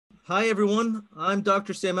Hi, everyone. I'm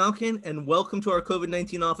Dr. Sam Alkin, and welcome to our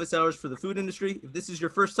COVID-19 office hours for the food industry. If this is your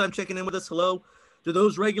first time checking in with us, hello. To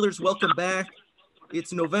those regulars, welcome back.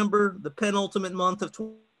 It's November, the penultimate month of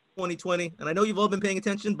 2020, and I know you've all been paying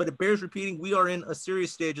attention, but it bears repeating, we are in a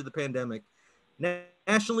serious stage of the pandemic.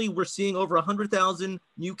 Nationally, we're seeing over 100,000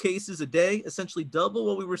 new cases a day, essentially double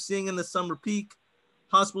what we were seeing in the summer peak.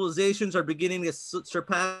 Hospitalizations are beginning to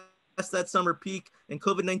surpass that summer peak, and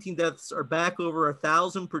COVID-19 deaths are back over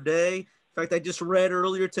 1,000 per day. In fact, I just read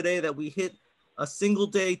earlier today that we hit a single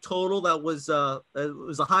day total that was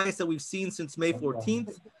the highest that we've seen since May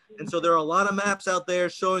 14th. And so there are a lot of maps out there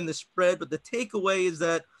showing the spread, but the takeaway is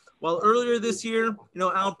that while earlier this year,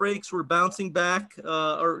 outbreaks were bouncing back,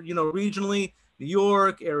 regionally, New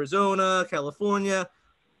York, Arizona, California,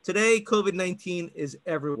 today, COVID-19 is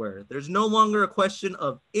everywhere. There's no longer a question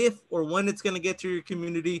of if or when it's going to get to your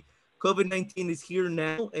community. COVID-19 is here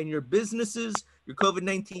now, and your businesses, your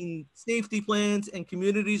COVID-19 safety plans, and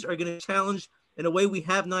communities are going to challenge in a way we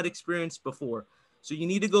have not experienced before. So you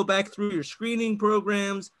need to go back through your screening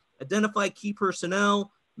programs, identify key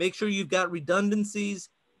personnel, make sure you've got redundancies.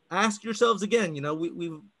 Ask yourselves again,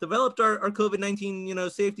 we've developed our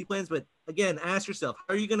COVID-19, safety plans, but again, ask yourself,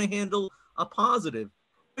 how are you going to handle a positive?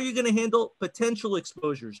 How are you going to handle potential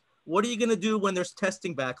exposures? What are you going to do when there's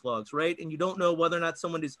testing backlogs, right? And you don't know whether or not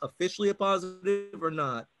someone is officially a positive or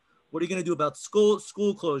not. What are you going to do about school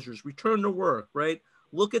closures, return to work, right?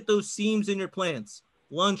 Look at those seams in your plants,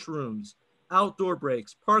 lunchrooms, outdoor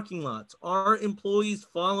breaks, parking lots. Are employees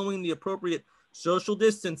following the appropriate social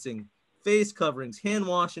distancing, face coverings, hand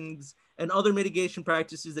washings, and other mitigation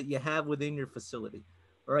practices that you have within your facility?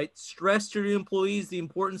 All right, stress to your employees the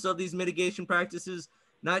importance of these mitigation practices,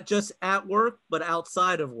 not just at work, but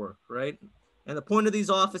outside of work, right? And the point of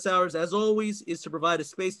these office hours, as always, is to provide a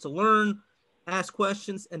space to learn, ask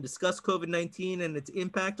questions, and discuss COVID-19 and its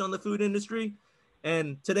impact on the food industry.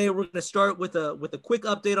 And today we're going to start with a quick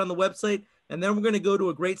update on the website, and then we're going to go to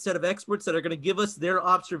a great set of experts that are going to give us their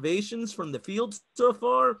observations from the field so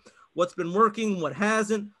far, what's been working, what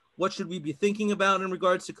hasn't, what should we be thinking about in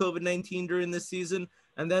regards to COVID-19 during this season,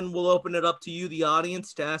 and then we'll open it up to you, the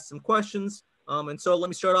audience, to ask some questions. And so let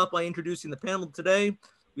me start off by introducing the panel today.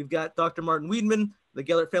 We've got Dr. Martin Wiedman, the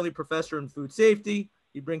Gellert Family Professor in Food Safety.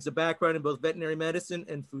 He brings a background in both veterinary medicine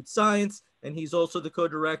and food science, and he's also the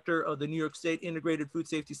co-director of the New York State Integrated Food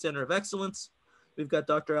Safety Center of Excellence. We've got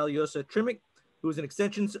Dr. Alyosha Trimick, who is an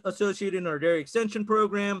extension associate in our dairy extension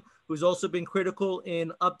program, who's also been critical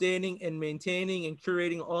in updating and maintaining and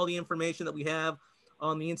curating all the information that we have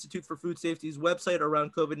on the Institute for Food Safety's website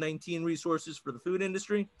around COVID-19 resources for the food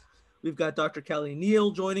industry. We've got Dr. Kelly Neal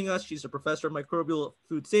joining us. She's a professor of microbial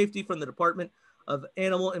food safety from the Department of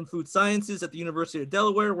Animal and Food Sciences at the University of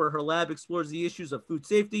Delaware, where her lab explores the issues of food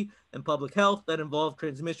safety and public health that involve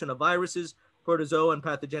transmission of viruses, protozoa, and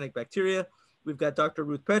pathogenic bacteria. We've got Dr.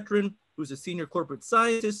 Ruth Petrin, who's a senior corporate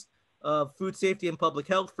scientist of food safety and public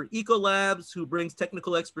health for Ecolabs, who brings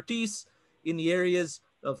technical expertise in the areas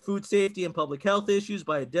of food safety and public health issues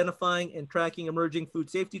by identifying and tracking emerging food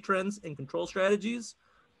safety trends and control strategies.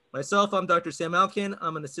 Myself, I'm Dr. Sam Alkin.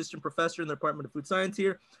 I'm an assistant professor in the Department of Food Science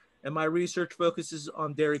here, and my research focuses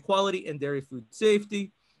on dairy quality and dairy food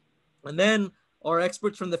safety. And then our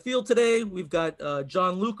experts from the field today, we've got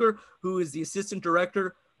John Luker, who is the Assistant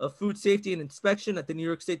Director of Food Safety and Inspection at the New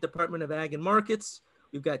York State Department of Ag and Markets.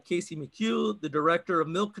 We've got Casey McHugh, the Director of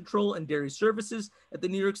Milk Control and Dairy Services at the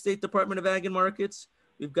New York State Department of Ag and Markets.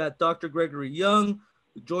 We've got Dr. Gregory Young,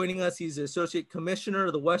 joining us. He's the Associate Commissioner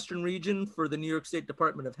of the Western Region for the New York State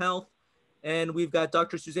Department of Health. And we've got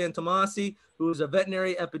Dr. Suzanne Tomasi, who is a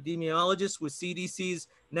veterinary epidemiologist with CDC's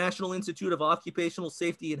National Institute of Occupational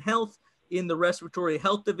Safety and Health in the Respiratory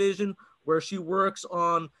Health Division, where she works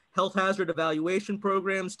on health hazard evaluation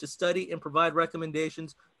programs to study and provide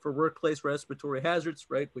recommendations for workplace respiratory hazards,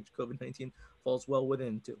 right, which COVID-19 falls well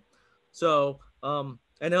within too. So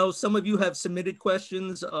I know some of you have submitted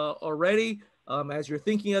questions already. As you're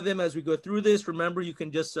thinking of them as we go through this, remember you can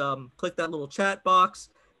just click that little chat box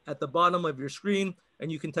at the bottom of your screen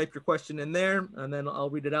and you can type your question in there, and then I'll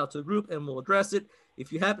read it out to the group and we'll address it.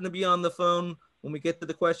 If you happen to be on the phone when we get to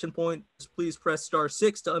the question point, please press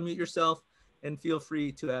 *6 to unmute yourself and feel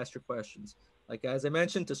free to ask your questions. Like as I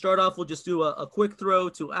mentioned, to start off, we'll just do a quick throw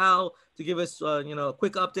to Al to give us a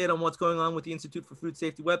quick update on what's going on with the Institute for Food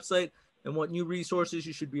Safety website and what new resources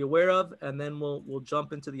you should be aware of, and then we'll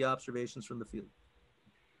jump into the observations from the field.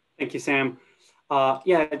 Thank you, Sam.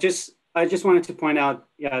 I just wanted to point out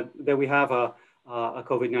that we have a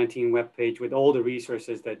COVID-19 webpage with all the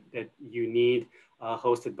resources that you need,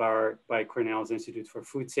 hosted by Cornell's Institute for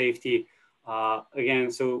Food Safety.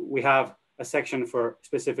 Again, so we have a section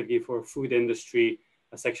specifically for food industry,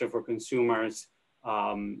 a section for consumers,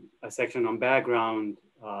 a section on background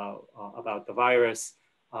about the virus,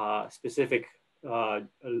 specific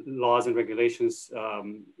laws and regulations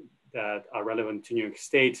that are relevant to New York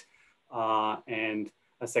State, and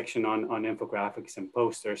a section on infographics and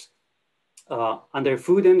posters. Under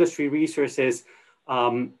food industry resources,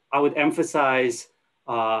 I would emphasize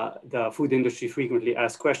the food industry frequently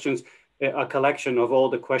asked questions, a collection of all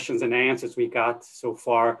the questions and answers we got so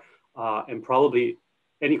far, and probably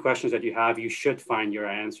any questions that you have, you should find your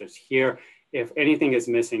answers here. If anything is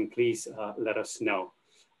missing, please let us know.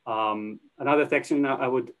 Another section I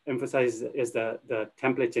would emphasize is the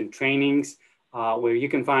templates and trainings, where you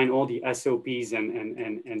can find all the SOPs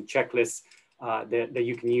and checklists that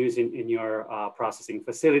you can use in your processing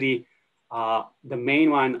facility. The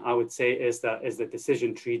main one I would say is the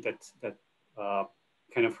decision tree that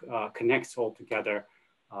kind of connects all together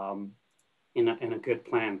in a good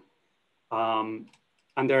plan.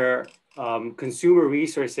 Under consumer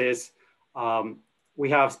resources, we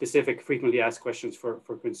have specific frequently asked questions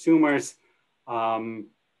for consumers.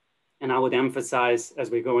 And I would emphasize, as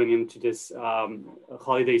we're going into this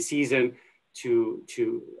holiday season, to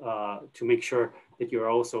make sure that you're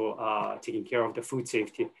also taking care of the food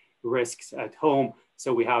safety risks at home.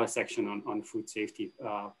 So we have a section on food safety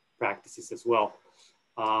practices as well.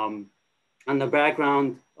 On the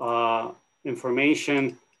background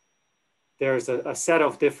information, there's a set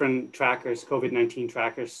of different trackers, COVID-19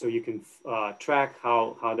 trackers, so you can track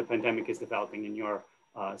how the pandemic is developing in your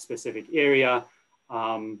specific area.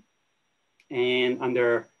 And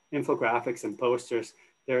under infographics and posters,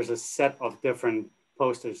 there's a set of different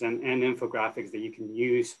posters and infographics that you can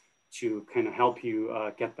use to kind of help you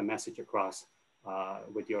get the message across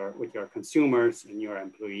with your consumers and your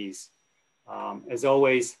employees. As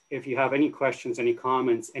always, if you have any questions, any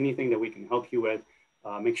comments, anything that we can help you with,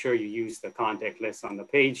 make sure you use the contact list on the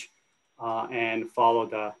page and follow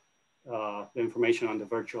the information on the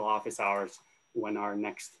virtual office hours when our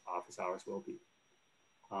next office hours will be.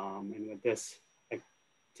 And with this, I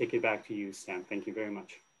take it back to you, Sam. Thank you very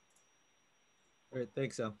much. Great,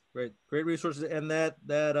 thanks, Sam. Great resources, and that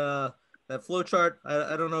flow chart.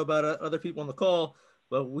 I don't know about other people on the call,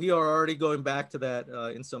 but we are already going back to that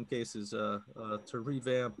in some cases to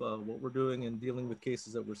revamp what we're doing and dealing with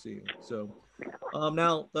cases that we're seeing. So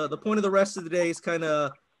now the point of the rest of the day is kind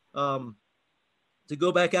of to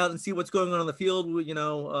go back out and see what's going on in the field. You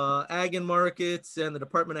know, ag and markets and the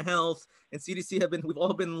Department of Health and CDC we've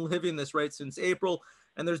all been living this right since April.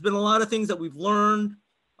 And there's been a lot of things that we've learned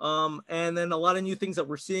and then a lot of new things that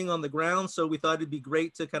we're seeing on the ground. So we thought it'd be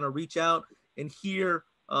great to kind of reach out and hear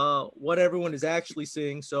what everyone is actually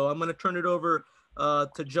seeing. So I'm going to turn it over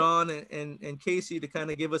to John and Casey to kind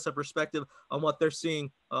of give us a perspective on what they're seeing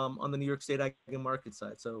on the New York State ag and market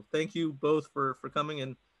side. So thank you both for coming,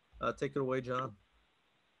 and take it away, John.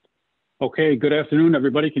 Okay, good afternoon,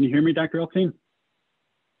 everybody. Can you hear me, Dr. Elkane?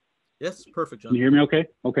 Yes, perfect, John. Can you hear me okay?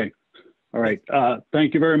 Okay. All right.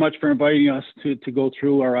 Thank you very much for inviting us to go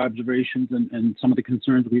through our observations and some of the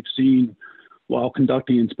concerns we've seen while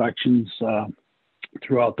conducting inspections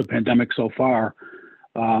throughout the pandemic so far.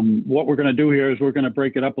 What we're going to do here is we're going to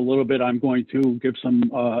break it up a little bit. I'm going to give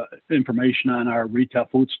some information on our retail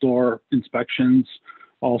food store inspections,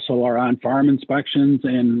 also our on-farm inspections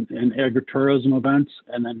and agritourism events.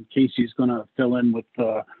 And then Casey's going to fill in with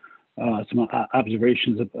some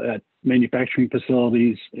observations at manufacturing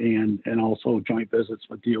facilities and also joint visits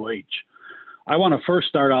with DOH. I want to first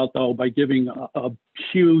start out, though, by giving a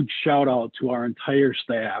huge shout out to our entire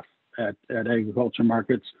staff at Agriculture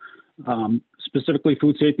Markets, specifically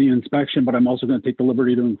food safety and inspection, but I'm also going to take the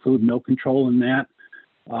liberty to include milk control in that.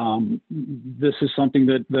 This is something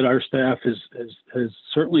that our staff has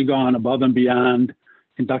certainly gone above and beyond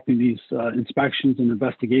conducting these inspections and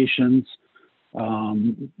investigations.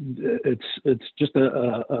 It's just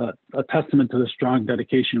a testament to the strong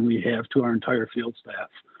dedication we have to our entire field staff.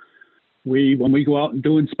 When we go out and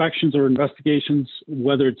do inspections or investigations,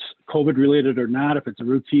 whether it's COVID related or not, if it's a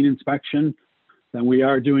routine inspection, then we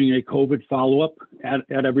are doing a COVID follow-up at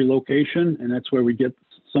every location, and that's where we get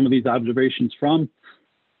some of these observations from.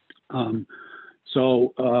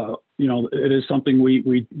 You know, it is something we,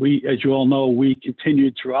 as you all know, we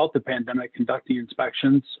continued throughout the pandemic conducting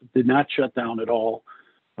inspections, did not shut down at all.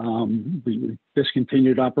 We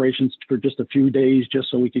discontinued operations for just a few days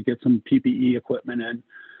just so we could get some PPE equipment in.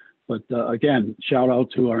 But again, shout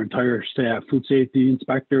out to our entire staff, food safety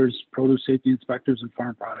inspectors, produce safety inspectors, and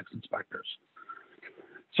farm products inspectors.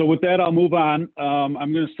 So with that, I'll move on.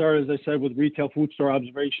 I'm going to start, as I said, with retail food store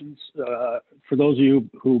observations. For those of you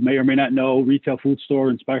who may or may not know, retail food store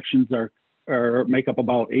inspections are make up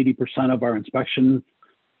about 80% of our inspection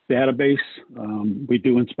database. We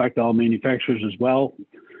do inspect all manufacturers as well.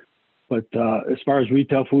 But as far as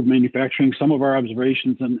retail food manufacturing, some of our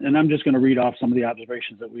observations, and I'm just going to read off some of the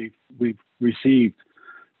observations that we've received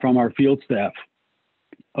from our field staff.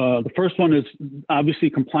 The first one is obviously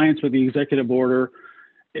compliance with the executive order.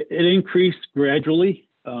 It increased gradually,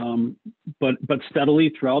 but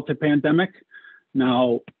steadily throughout the pandemic.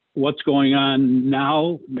 Now, what's going on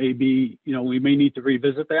now may be, we may need to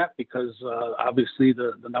revisit that because obviously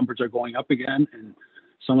the numbers are going up again, and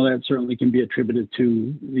some of that certainly can be attributed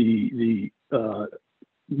to the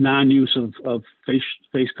non-use of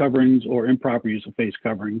face coverings or improper use of face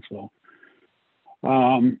coverings. So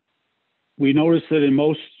we noticed that in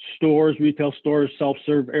most stores, retail stores,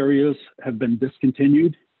 self-serve areas have been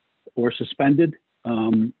discontinued or suspended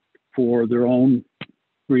for their own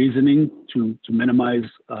reasoning to minimize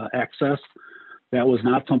access. That was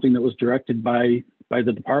not something that was directed by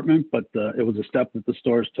the department, but it was a step that the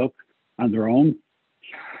stores took on their own.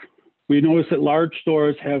 We noticed that large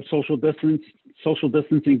stores have social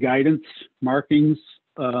distancing guidance markings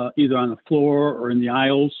either on the floor or in the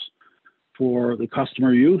aisles for the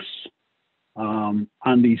customer use. On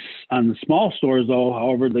the small stores, though,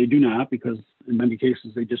 however, they do not, because in many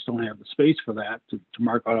cases they just don't have the space for that to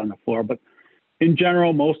mark out on the floor. But in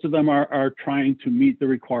general, most of them are trying to meet the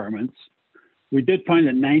requirements. We did find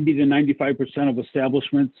that 90 to 95% of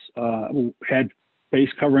establishments had face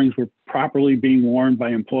coverings were properly being worn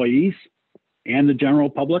by employees and the general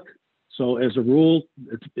public. So as a rule,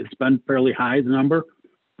 it's been fairly high, the number.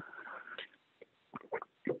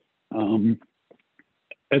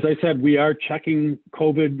 As I said, we are checking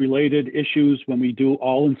COVID-related issues when we do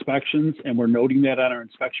all inspections, and we're noting that on our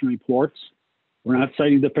inspection reports. We're not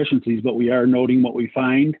citing deficiencies, but we are noting what we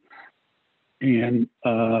find. And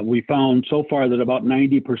we found so far that about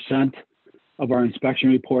 90% of our inspection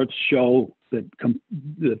reports show that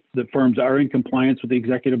the firms are in compliance with the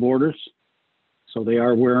executive orders. So they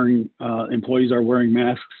are wearing, employees are wearing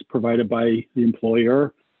masks provided by the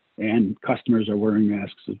employer, and customers are wearing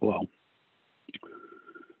masks as well.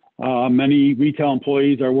 Many retail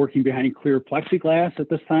employees are working behind clear plexiglass at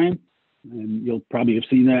this time, and you'll probably have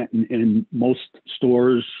seen that in most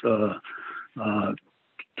stores,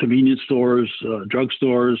 convenience stores, drug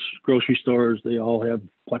stores, grocery stores. They all have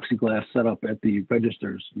plexiglass set up at the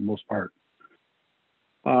registers for the most part.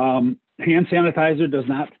 Hand sanitizer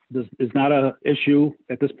is not an issue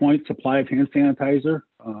at this point. Supply of hand sanitizer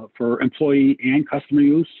for employee and customer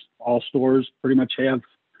use. All stores pretty much have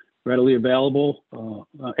readily available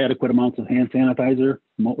adequate amounts of hand sanitizer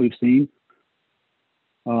from what we've seen.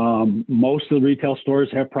 Most of the retail stores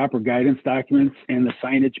have proper guidance documents and the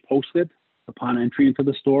signage posted upon entry into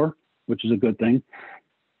the store, which is a good thing.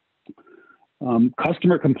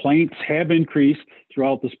 Customer complaints have increased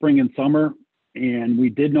throughout the spring and summer, and we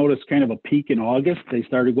did notice kind of a peak in August. They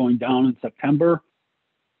started going down in September,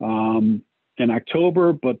 in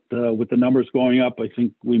October, but with the numbers going up, I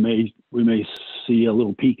think we may see a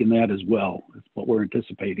little peak in that as well. That's what we're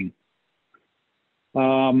anticipating.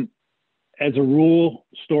 As a rule,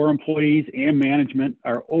 store employees and management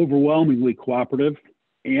are overwhelmingly cooperative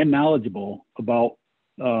and knowledgeable about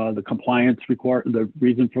the compliance required, the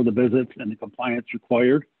reason for the visits, and the compliance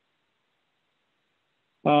required.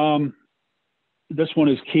 This one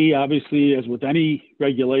is key, obviously, as with any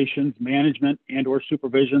regulations, management and or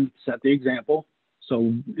supervision set the example.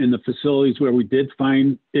 So in the facilities where we did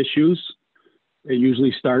find issues, it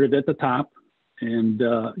usually started at the top. And,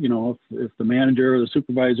 if the manager or the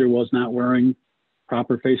supervisor was not wearing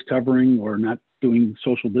proper face covering or not doing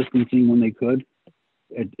social distancing when they could,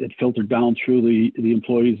 it filtered down through the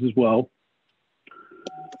employees as well.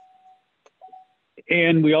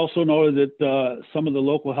 And we also noted that some of the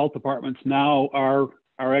local health departments now are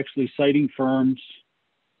actually citing firms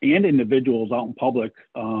and individuals out in public,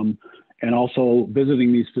 and also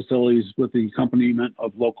visiting these facilities with the accompaniment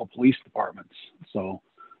of local police departments. So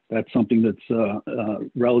that's something that's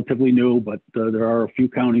relatively new, but there are a few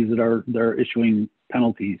counties that are issuing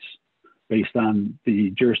penalties based on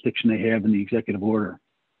the jurisdiction they have in the executive order.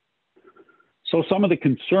 So some of the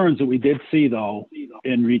concerns that we did see, though,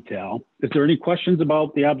 in retail, is there any questions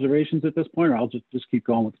about the observations at this point, or I'll just keep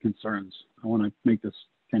going with the concerns? I want to make this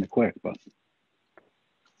kind of quick, but.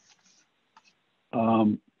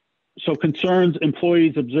 So concerns,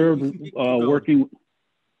 employees observed working.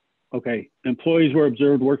 Okay, employees were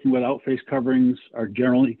observed working without face coverings are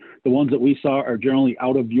generally, the ones that we saw are generally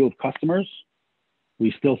out of view of customers.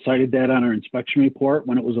 We still cited that on our inspection report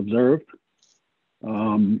when it was observed.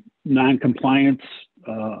 Non-compliance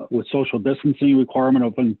with social distancing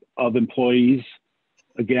requirement of employees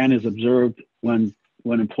again, is observed when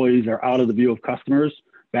employees are out of the view of customers,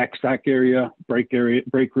 backstock area, break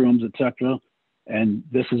rooms, etc. And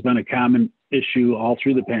this has been a common issue all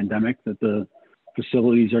through the pandemic, that the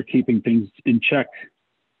facilities are keeping things in check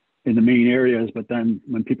in the main areas, but then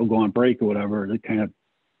when people go on break or whatever,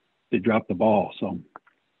 they drop the ball. So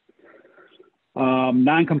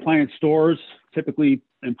non-compliant stores, typically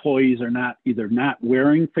employees are either not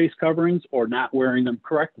wearing face coverings or not wearing them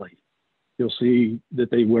correctly. You'll see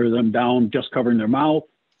that they wear them down just covering their mouth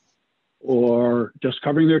or just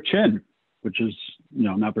covering their chin, which is,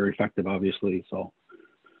 not very effective, obviously. So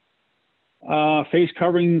face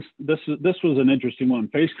coverings, this was an interesting one.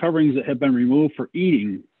 Face coverings that have been removed for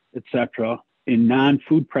eating, etc., in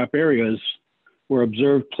non-food prep areas were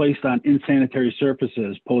observed placed on insanitary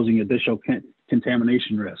surfaces, posing additional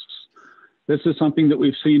contamination risks. This is something that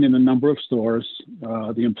we've seen in a number of stores.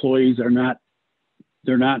 The employees they're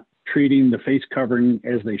not treating the face covering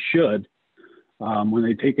as they should. When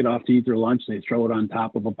they take it off to eat their lunch, they throw it on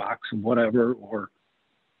top of a box of whatever,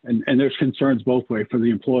 and there's concerns both ways for the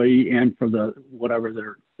employee and for whatever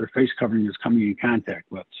their face covering is coming in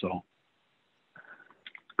contact with. So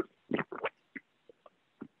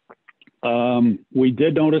we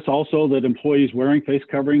did notice also that employees wearing face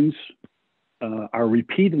coverings are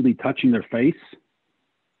repeatedly touching their face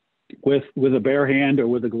with a bare hand or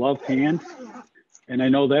with a gloved hand. And I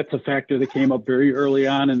know that's a factor that came up very early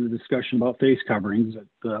on in the discussion about face coverings.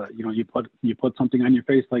 That you put something on your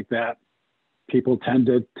face like that, people tend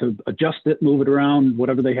to adjust it, move it around,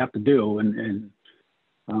 whatever they have to do, and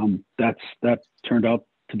that turned out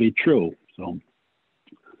to be true. So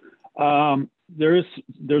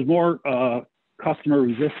there's more customer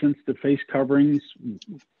resistance to face coverings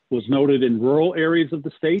was noted in rural areas of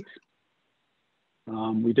the state.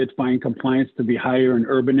 We did find compliance to be higher in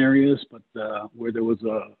urban areas, but where there was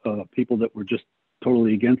people that were just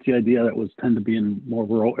totally against the idea, that was tend to be in more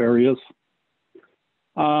rural areas.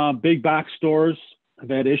 Big box stores have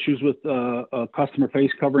had issues with customer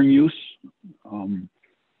face covering use.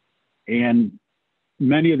 And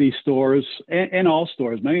many of these stores, and all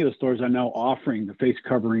stores, many of the stores are now offering the face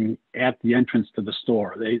covering at the entrance to the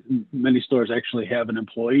store. Many stores actually have an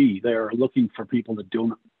employee. They're looking for people that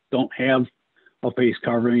don't have a face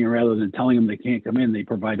covering, and rather than telling them they can't come in, they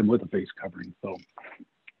provide them with a face covering. So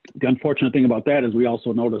the unfortunate thing about that is we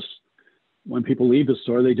also notice when people leave the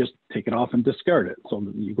store, they just take it off and discard it. So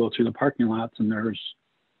you go through the parking lots and there's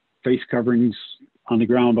face coverings on the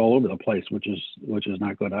ground all over the place, which is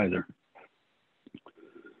not good either.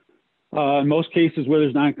 In most cases where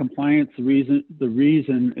there's non-compliance, the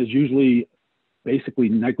reason is usually basically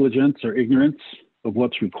negligence or ignorance of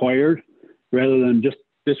what's required, rather than just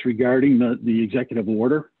disregarding the executive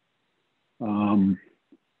order. And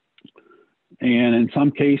in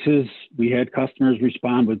some cases, we had customers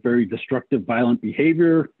respond with very destructive, violent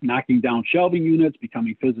behavior, knocking down shelving units,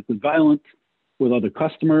 becoming physically violent with other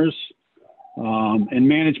customers. And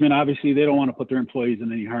management, obviously, they don't want to put their employees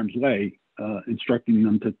in any harm's way, instructing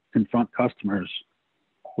them to confront customers,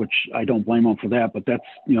 which I don't blame them for that, but that's,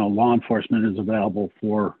 law enforcement is available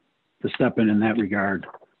to step in that regard.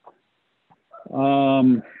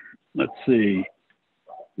 Let's see.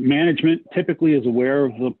 Management typically is aware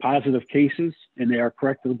of the positive cases, and they are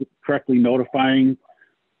correctly notifying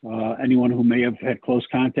anyone who may have had close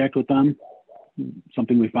contact with them,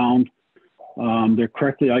 something we found. They're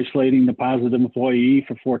correctly isolating the positive employee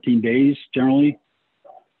for 14 days generally.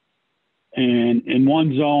 And in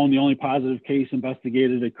one zone, the only positive case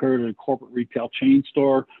investigated occurred at a corporate retail chain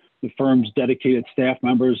store. The firm's dedicated staff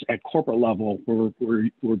members at corporate level were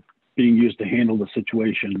being used to handle the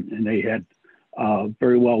situation, and they had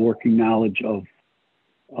very well working knowledge of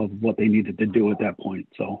what they needed to do at that point.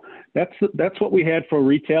 So that's what we had for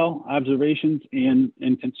retail observations and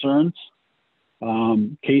concerns.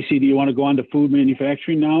 Casey, do you want to go on to food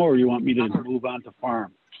manufacturing now, or you want me to move on to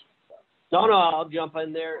farm? No, I'll jump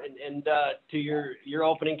in there. And to your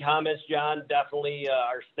opening comments, John, definitely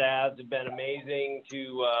our staffs have been amazing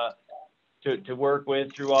to work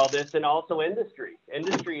with through all this, and also industry.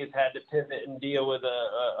 Industry has had to pivot and deal with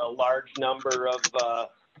a large number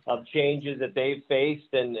of changes that they've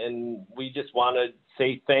faced, and we just want to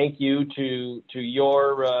say thank you to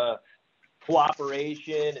your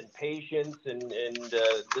cooperation and patience, and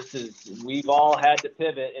we've all had to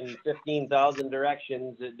pivot in 15,000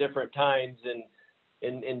 directions at different times,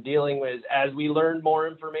 and in dealing with, as we learned more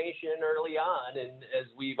information early on, and as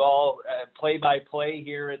we've all play by play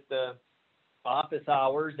here at the office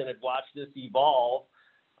hours and have watched this evolve.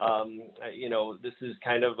 This is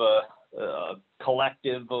kind of a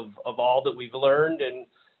collective of all that we've learned, and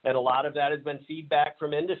a lot of that has been feedback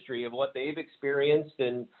from industry of what they've experienced.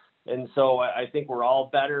 And so I think we're all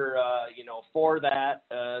better, for that.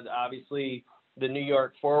 Obviously, the New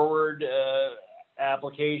York Forward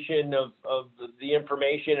application of the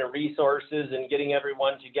information and resources and getting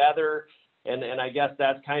everyone together. And I guess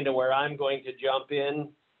that's kind of where I'm going to jump in.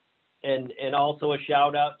 And also a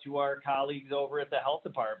shout out to our colleagues over at the Health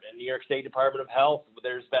Department, New York State Department of Health.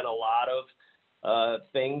 There's been a lot of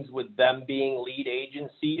things with them being lead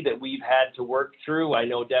agency that we've had to work through. I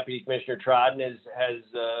know Deputy Commissioner Trodden has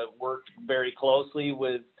worked very closely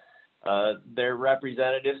with their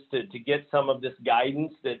representatives to get some of this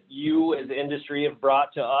guidance that you as industry have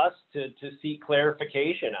brought to us to seek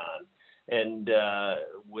clarification on. And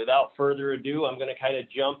without further ado, I'm going to kind of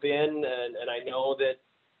jump in, and I know that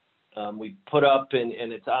we put up and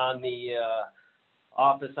it's on the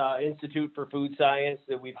Office Institute for Food Science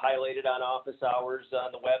that we've highlighted on office hours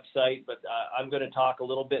on the website. But I'm going to talk a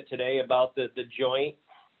little bit today about the joint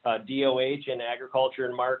DOH and Agriculture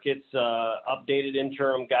and Markets updated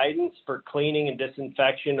interim guidance for cleaning and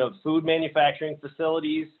disinfection of food manufacturing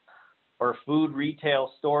facilities or food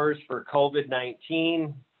retail stores for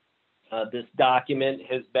COVID-19. This document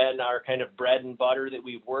has been our kind of bread and butter that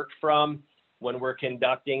we've worked from when we're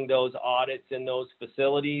conducting those audits in those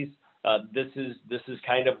facilities. This is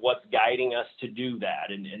kind of what's guiding us to do that.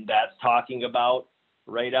 And that's talking about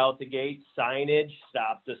right out the gate, signage,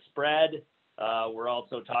 stop the spread. We're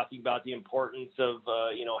also talking about the importance of,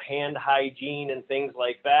 hand hygiene and things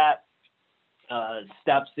like that,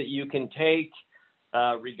 steps that you can take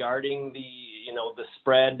regarding the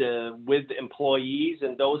spread with employees.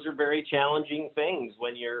 And those are very challenging things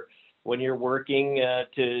when you're working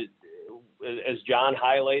as John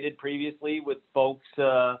highlighted previously, with folks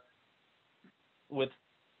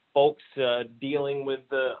dealing with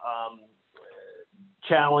the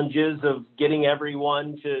challenges of getting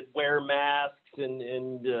everyone to wear masks,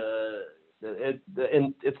 and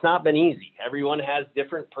it's not been easy. Everyone has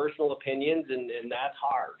different personal opinions, and that's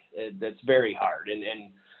hard. That's very hard.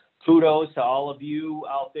 And kudos to all of you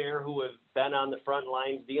out there who have been on the front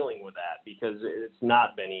lines dealing with that, because it's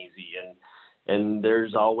not been easy. And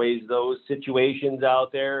there's always those situations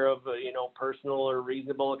out there of, personal or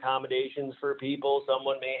reasonable accommodations for people.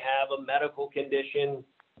 Someone may have a medical condition,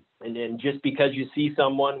 and then just because you see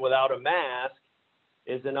someone without a mask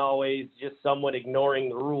isn't always just someone ignoring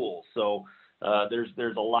the rules. So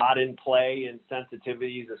there's a lot in play and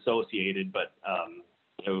sensitivities associated, but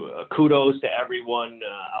kudos to everyone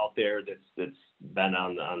out there that's been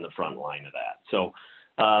on the front line of that. So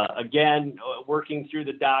again, working through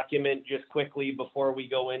the document just quickly before we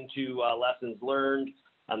go into lessons learned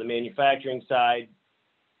on the manufacturing side,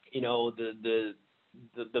 the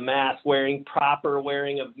mask wearing, proper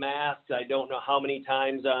wearing of masks. I don't know how many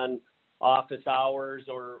times on office hours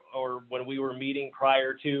or when we were meeting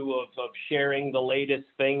prior to of sharing the latest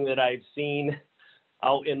thing that I've seen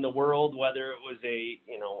out in the world, whether it was a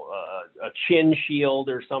chin shield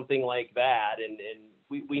or something like that. And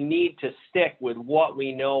we need to stick with what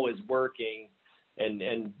we know is working.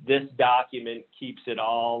 And this document keeps it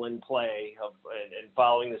all in play and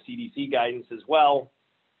following the CDC guidance as well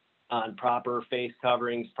on proper face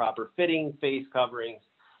coverings, proper fitting face coverings,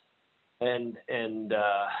 and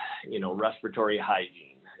respiratory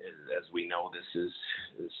hygiene. As we know, this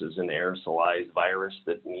is an aerosolized virus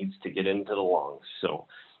that needs to get into the lungs. So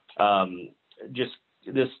just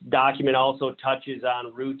this document also touches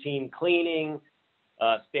on routine cleaning,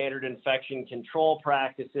 standard infection control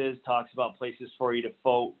practices, talks about places for you to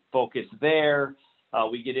focus there.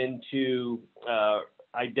 We get into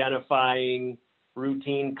identifying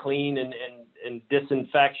routine clean and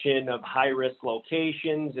disinfection of high-risk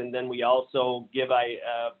locations. And then we also give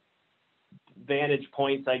vantage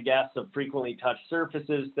points, I guess, of frequently touched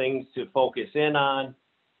surfaces, things to focus in on.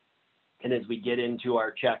 And as we get into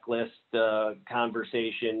our checklist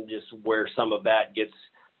conversation, just where some of that gets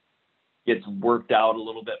worked out a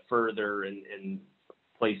little bit further in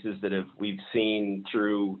places that we've seen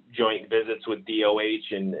through joint visits with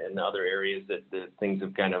DOH and other areas that things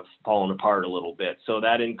have kind of fallen apart a little bit. So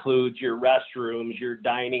that includes your restrooms, your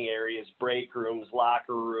dining areas, break rooms,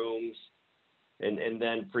 locker rooms, and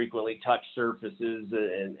then frequently touched surfaces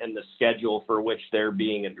and the schedule for which they're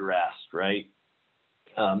being addressed, right?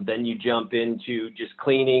 Then you jump into just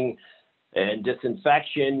cleaning and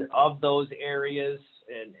disinfection of those areas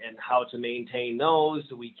and how to maintain those.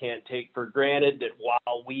 We can't take for granted that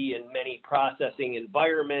while we in many processing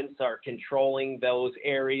environments are controlling those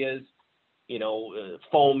areas,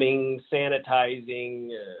 foaming, sanitizing,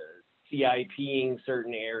 CIPing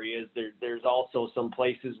certain areas, there's also some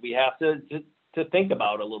places we have to think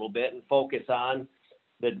about a little bit and focus on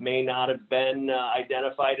that may not have been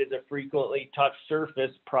identified as a frequently touched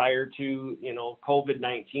surface prior to,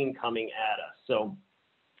 COVID-19 coming at us. So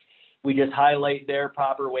we just highlight there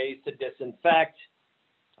proper ways to disinfect,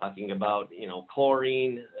 talking about,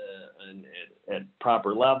 chlorine at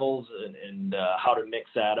proper levels and how to mix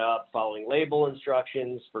that up, following label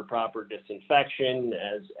instructions for proper disinfection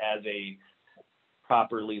as a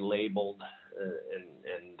properly labeled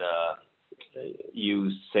and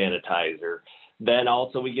used sanitizer. Then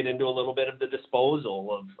also we get into a little bit of the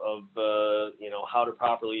disposal of how to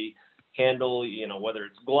properly handle, whether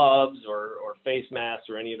it's gloves or face masks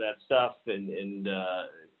or any of that stuff. And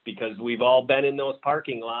because we've all been in those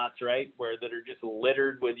parking lots, right, where that are just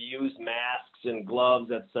littered with used masks and gloves.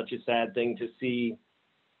 That's such a sad thing to see.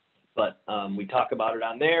 But we talk about it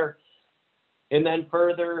on there. And then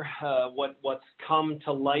further, what's come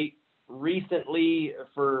to light recently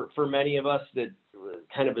for many of us that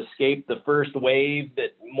kind of escaped the first wave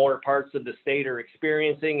that more parts of the state are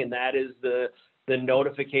experiencing, and that is the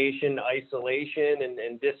notification, isolation,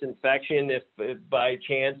 and disinfection if by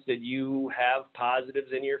chance that you have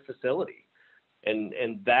positives in your facility.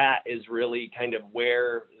 And that is really kind of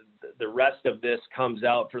where the rest of this comes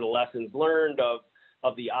out for the lessons learned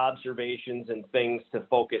of the observations and things to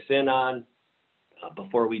focus in on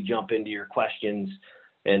before we jump into your questions.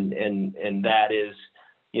 And that is,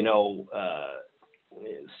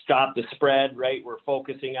 stop the spread, right? We're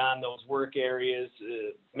focusing on those work areas,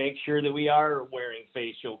 make sure that we are wearing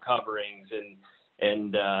facial coverings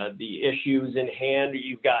and the issues in hand.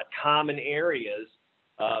 You've got common areas.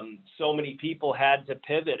 So many people had to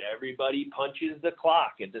pivot. Everybody punches the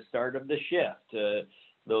clock at the start of the shift.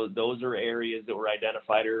 Those are areas that were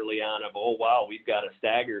identified early on of, oh, wow, we've got to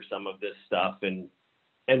stagger some of this stuff and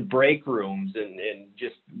break rooms. And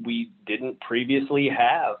just, we didn't previously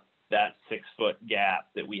have that 6-foot gap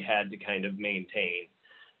that we had to kind of maintain.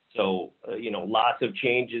 So, lots of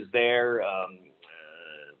changes there.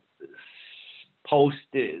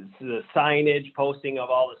 The signage, posting of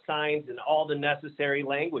all the signs and all the necessary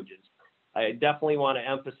languages. I definitely want to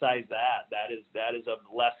emphasize that. That is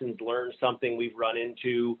a lessons learned, something we've run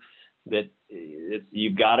into, that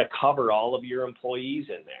you've got to cover all of your employees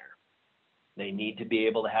in there. They need to be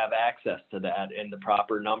able to have access to that and the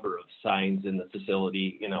proper number of signs in the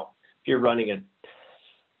facility. If you're running a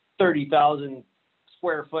 30,000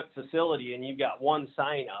 square foot facility and you've got one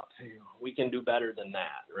sign up, we can do better than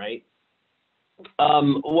that, right?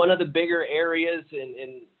 One of the bigger areas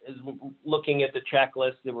and is looking at the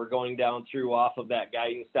checklist that we're going down through off of that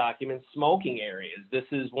guidance document, smoking areas. This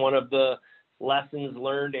is one of the lessons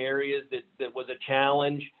learned areas that was a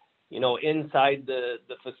challenge. Inside the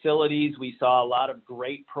facilities, we saw a lot of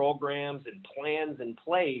great programs and plans in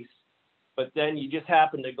place, but then you just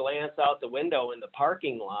happen to glance out the window in the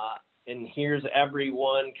parking lot and here's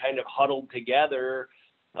everyone kind of huddled together,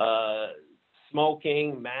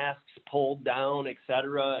 smoking, masks pulled down,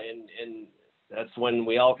 etc. And that's when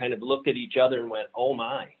we all kind of looked at each other and went, oh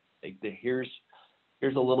my, here's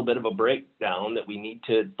a little bit of a breakdown that we need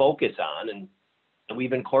to focus on. And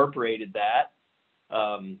we've incorporated that,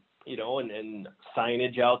 and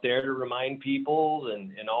signage out there to remind people,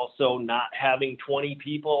 and also not having 20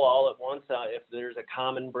 people all at once. If there's a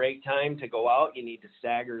common break time to go out, you need to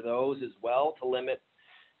stagger those as well to limit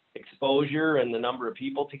exposure and the number of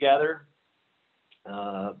people together.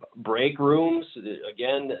 Break rooms,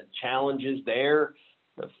 again, challenges there.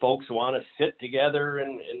 The folks want to sit together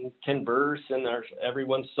and converse, and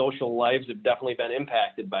everyone's social lives have definitely been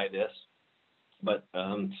impacted by this, but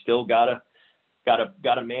still gotta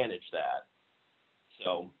manage that.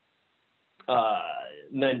 So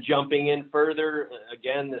and then jumping in further,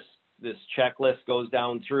 again, this checklist goes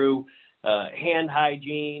down through hand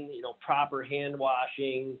hygiene, proper hand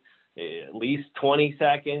washing, at least 20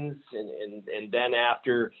 seconds. And then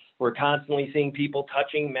after, we're constantly seeing people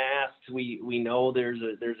touching masks. We know there's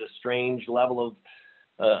a strange level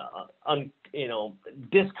of,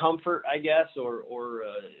 discomfort, I guess, or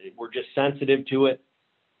we're just sensitive to it.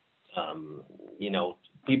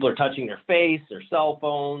 People are touching their face, their cell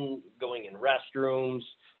phone, going in restrooms.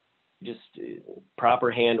 Just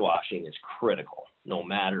proper hand washing is critical, no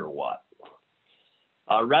matter what.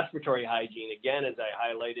 Respiratory hygiene, again, as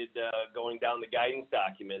I highlighted going down the guidance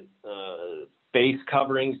document, face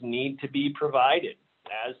coverings need to be provided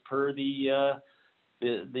as per the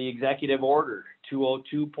executive order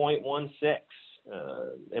 202.16.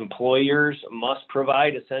 Employers must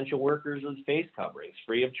provide essential workers with face coverings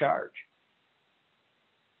free of charge.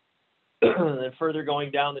 And further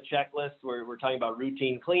going down the checklist, we're talking about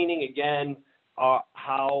routine cleaning again.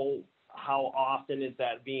 How how often is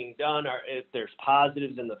that being done? Or if there's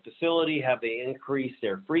positives in the facility, have they increased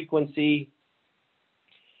their frequency?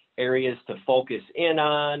 Areas to focus in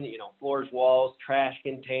on, floors, walls, trash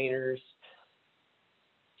containers,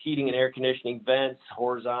 heating and air conditioning vents,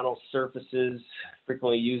 horizontal surfaces,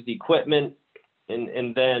 frequently used equipment.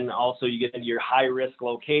 And then also you get into your high risk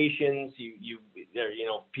locations.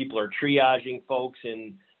 People are triaging folks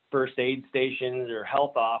in first aid stations or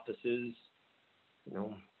health offices.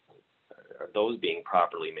 Are those being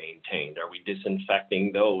properly maintained? Are we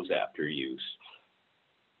disinfecting those after use?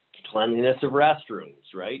 Cleanliness of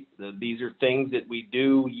restrooms, right? These are things that we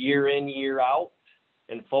do year in, year out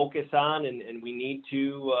and focus on. And we need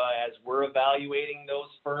to, as we're evaluating those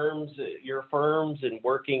firms, your firms, and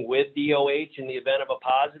working with DOH in the event of a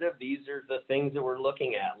positive, these are the things that we're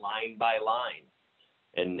looking at line by line,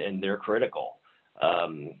 and they're critical.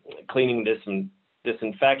 Cleaning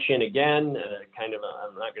disinfection, again, I'm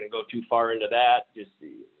not going to go too far into that.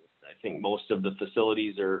 I think most of the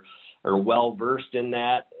facilities are well versed in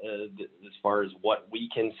that as far as what we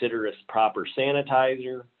consider as proper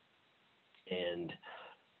sanitizer. And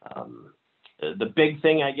the big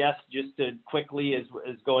thing, I guess, just to quickly is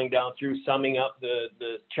going down through summing up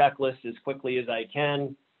the checklist as quickly as I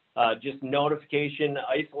can. Just notification,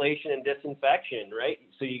 isolation, and disinfection, right?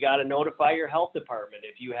 So you got to notify your health department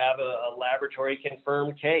if you have a laboratory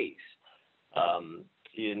confirmed case.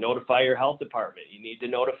 You notify your health department. You need to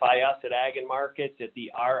notify us at Ag and Markets at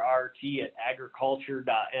the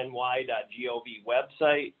rrt@agriculture.ny.gov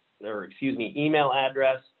website, email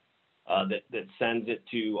address that sends it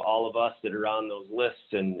to all of us that are on those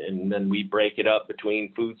lists, and then we break it up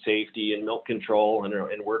between food safety and milk control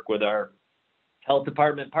and work with our health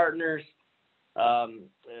department partners. Are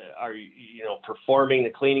performing the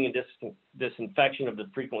cleaning and disinfection of the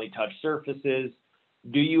frequently touched surfaces?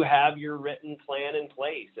 Do you have your written plan in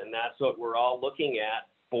place? And that's what we're all looking at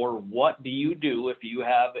for what do you do if you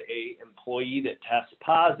have a employee that tests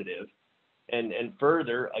positive? And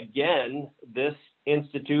further, again, this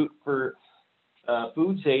Institute for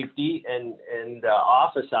Food Safety and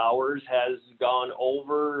office hours has gone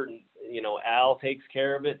over, Al takes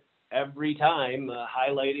care of it every time,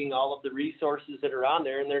 highlighting all of the resources that are on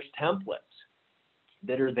there, and there's templates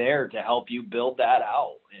that are there to help you build that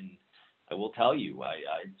out. And I will tell you, I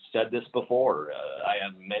said this before, I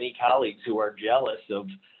have many colleagues who are jealous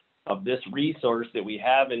of this resource that we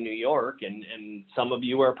have in New York, and some of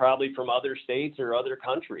you are probably from other states or other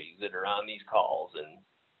countries that are on these calls, and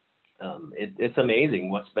it's amazing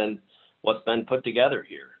what's been put together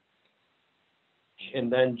here.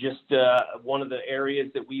 And then just one of the areas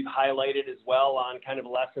that we've highlighted as well on kind of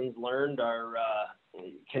lessons learned are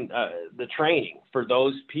the training for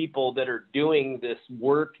those people that are doing this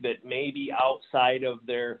work that may be outside of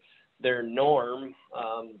their norm.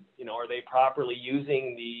 Are they properly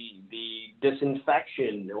using the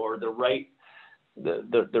disinfection or the right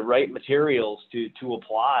materials to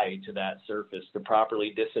apply to that surface to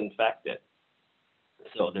properly disinfect it?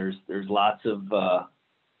 So there's lots of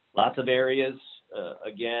areas.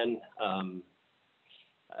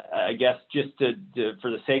 I guess just for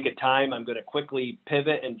the sake of time, I'm going to quickly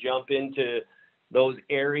pivot and jump into those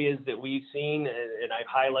areas that we've seen, and I've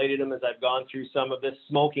highlighted them as I've gone through some of the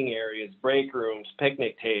smoking areas, break rooms,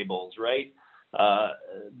 picnic tables, right?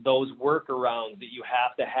 Those workarounds that you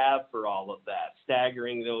have to have for all of that,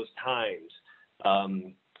 staggering those times,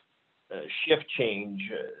 shift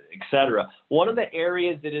change, etc. One of the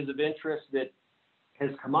areas that is of interest that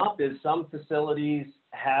has come up is some facilities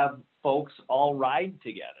have folks all ride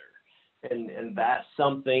together, and that's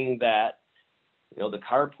something that the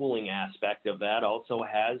carpooling aspect of that also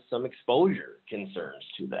has some exposure concerns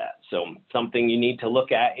to that. So something you need to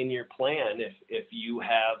look at in your plan if you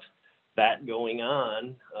have that going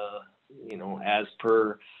on, as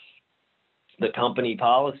per the company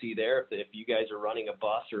policy there. If you guys are running a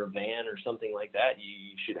bus or a van or something like that,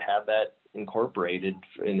 you should have that incorporated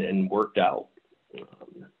and worked out.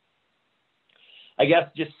 I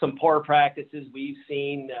guess just some poor practices we've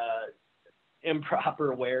seen,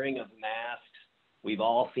 improper wearing of masks. We've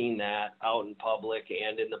all seen that out in public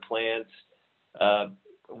and in the plants.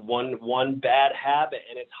 One bad habit,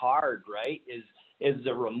 and it's hard, right, is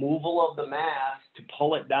the removal of the mask to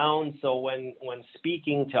pull it down. So when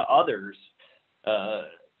speaking to others,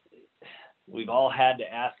 we've all had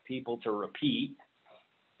to ask people to repeat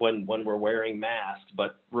when we're wearing masks,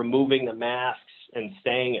 but removing the masks and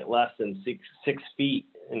staying at less than six feet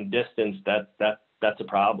in distance, that's a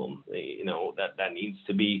problem. That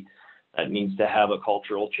needs to have a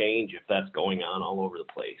cultural change if that's going on all over the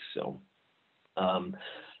place. So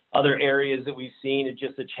Other areas that we've seen are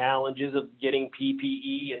just the challenges of getting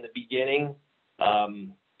PPE in the beginning.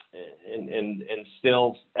 And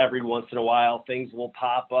still every once in a while things will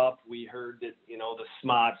pop up. We heard that, you know, the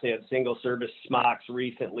smocks, they had single service smocks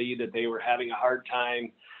recently, that they were having a hard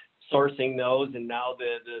time sourcing those, and now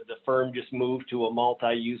the firm just moved to a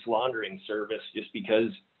multi-use laundering service just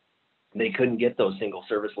because they couldn't get those single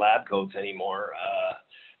service lab coats anymore.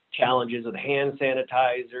 Challenges with hand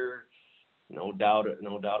sanitizer, no doubt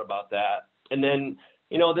about that. And then,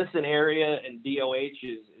 you know, this is an area, and DOH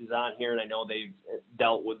is on here, and I know they've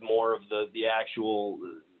dealt with more of the actual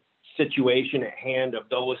situation at hand of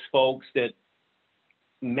those folks that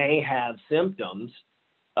may have symptoms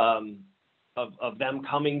of them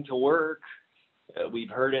coming to work. We've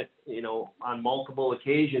heard it, you know, on multiple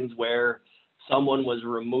occasions where someone was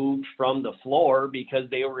removed from the floor because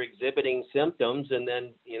they were exhibiting symptoms, and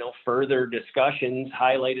then, you know, further discussions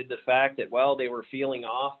highlighted the fact that, well, they were feeling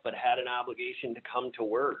off but had an obligation to come to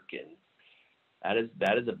work. And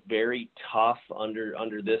that is a very tough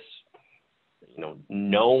under this, you know,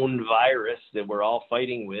 known virus that we're all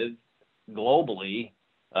fighting with globally,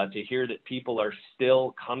 to hear that people are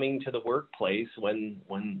still coming to the workplace when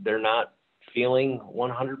they're not feeling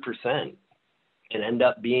 100%. And end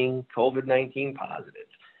up being COVID-19 positive.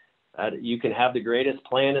 You can have the greatest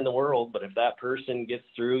plan in the world, but if that person gets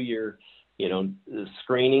through your, you know, the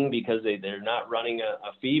screening because they're not running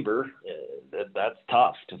a fever, that's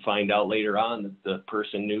tough to find out later on that the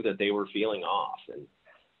person knew that they were feeling off.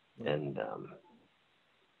 And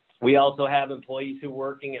we also have employees who are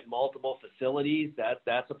working at multiple facilities.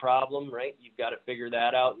 That's a problem, right? You've got to figure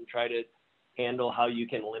that out and try to handle how you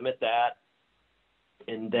can limit that.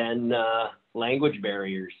 And then language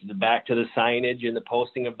barriers, back to the signage and the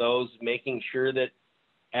posting of those, making sure that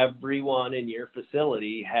everyone in your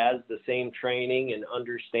facility has the same training and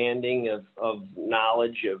understanding of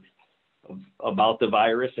knowledge of about the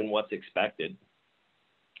virus and what's expected.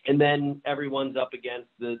 And then everyone's up against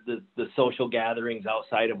the social gatherings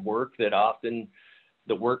outside of work, that often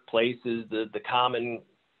the workplace is the common,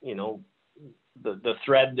 you know, the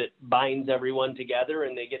thread that binds everyone together,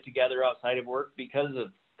 and they get together outside of work because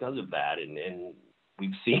of that. And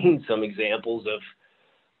we've seen some examples of,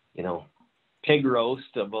 you know, pig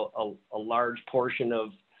roast of a large portion of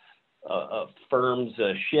a firm's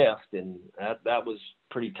shift, and that was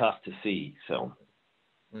pretty tough to see. So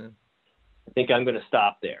yeah. I think I'm going to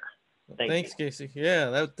stop there. Thanks, Casey.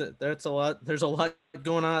 Yeah, that's a lot. There's a lot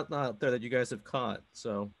going on out there that you guys have caught.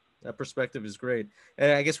 So that perspective is great.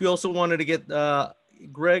 And I guess we also wanted to get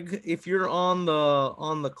Greg, if you're on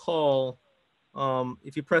the call,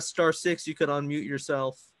 if you press *6, you could unmute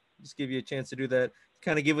yourself. Just give you a chance to do that.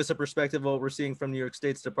 Kind of give us a perspective of what we're seeing from New York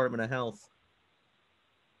State's Department of Health.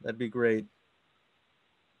 That'd be great.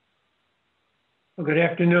 Well, good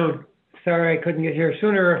afternoon. Sorry I couldn't get here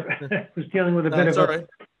sooner. I was dealing with a bit of a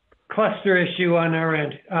cluster issue on our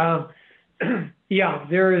end. Yeah,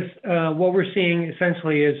 there is, what we're seeing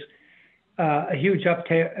essentially is a huge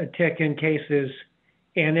uptick in cases.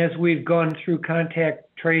 And as we've gone through contact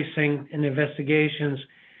tracing and investigations,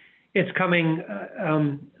 it's coming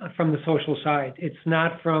from the social side. It's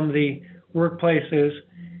not from the workplaces,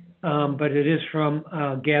 but it is from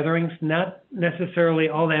gatherings, not necessarily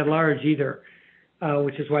all that large either,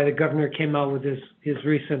 which is why the governor came out with his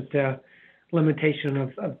recent limitation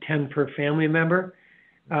of 10 per family member.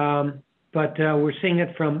 But we're seeing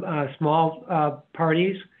it from small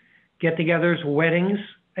parties, get-togethers, weddings,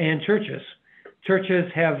 and churches.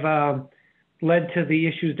 Churches have led to the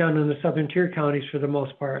issues down in the southern tier counties for the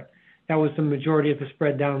most part. That was the majority of the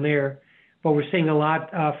spread down there. But we're seeing a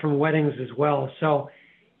lot from weddings as well. So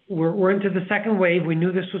we're into the second wave. We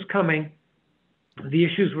knew this was coming. The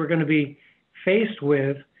issues we're going to be faced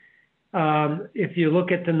with, if you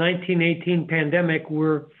look at the 1918 pandemic,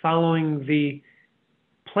 we're following the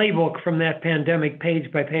playbook from that pandemic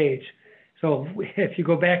page by page. So if you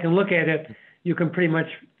go back and look at it, you can pretty much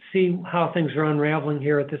see how things are unraveling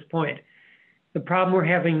here at this point. The problem we're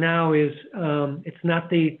having now is it's not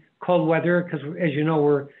the cold weather, because as you know,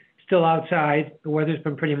 we're still outside. The weather's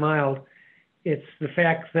been pretty mild. It's the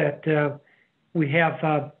fact that we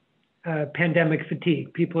have pandemic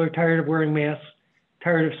fatigue. People are tired of wearing masks,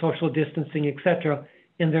 tired of social distancing, et cetera,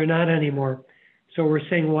 and they're not anymore. So we're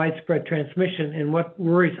seeing widespread transmission. And what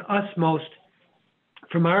worries us most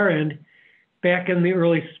from our end, back in the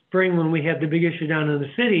early spring when we had the big issue down in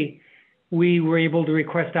the city, we were able to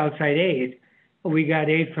request outside aid. We got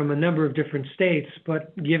aid from a number of different states,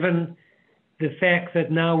 but given the fact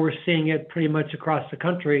that now we're seeing it pretty much across the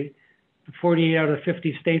country, 48 out of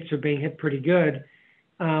 50 states are being hit pretty good,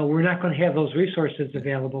 we're not going to have those resources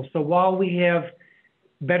available. So while we have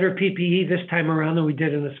better PPE this time around than we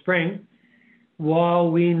did in the spring.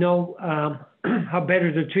 While we know how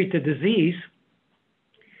better to treat the disease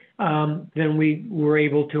than we were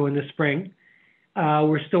able to in the spring,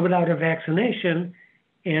 we're still without a vaccination,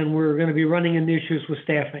 and we're going to be running into issues with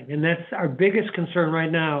staffing. And that's our biggest concern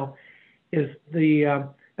right now, is the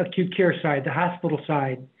acute care side, the hospital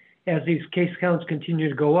side, as these case counts continue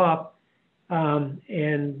to go up,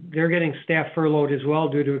 and they're getting staff furloughed as well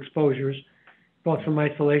due to exposures, both from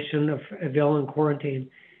isolation of ill and quarantine.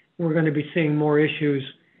 We're going to be seeing more issues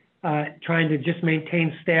trying to just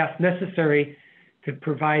maintain staff necessary to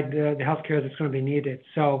provide the healthcare that's going to be needed.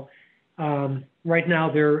 So right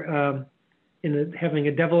now they're having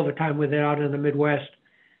a devil of a time with it out in the Midwest.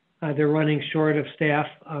 They're running short of staff.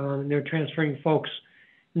 They're transferring folks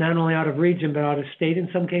not only out of region, but out of state in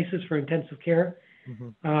some cases for intensive care.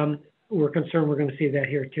 Mm-hmm. We're concerned we're going to see that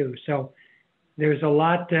here too. So there's a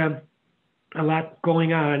lot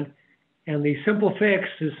going on. And the simple fix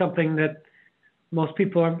is something that most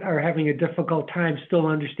people are having a difficult time still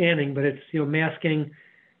understanding, but it's, masking,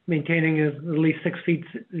 maintaining at least 6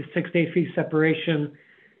 to 8 feet separation,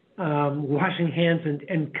 washing hands,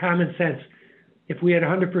 and common sense. If we had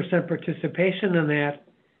 100% participation in that,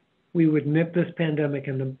 we would nip this pandemic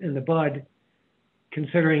in the bud,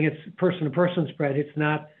 considering it's person-to-person spread.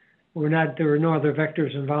 There are no other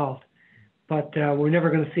vectors involved, but we're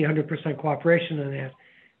never going to see 100% cooperation in that.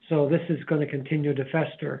 So this is going to continue to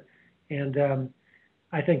fester. And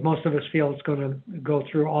I think most of us feel it's going to go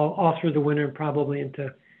through all through the winter and probably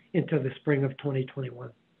into the spring of 2021.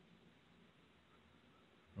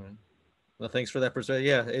 Right. Well, thanks for that perspective.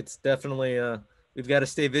 Yeah, it's definitely, we've got to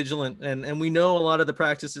stay vigilant. And we know a lot of the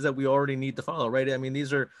practices that we already need to follow, right? I mean,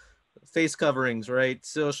 these are face coverings, right?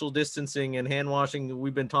 Social distancing and hand washing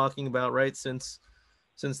we've been talking about, right, since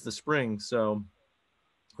the spring. So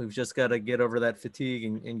we've just got to get over that fatigue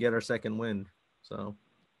and get our second wind. So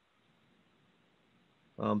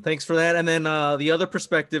thanks for that. And then the other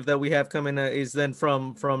perspective that we have coming is then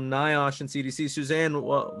from NIOSH and CDC. Suzanne,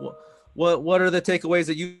 what are the takeaways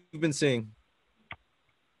that you've been seeing?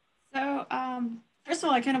 So first of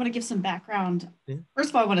all, I kind of want to give some background. Yeah. First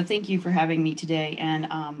of all, I want to thank you for having me today. And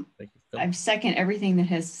I second everything that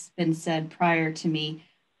has been said prior to me.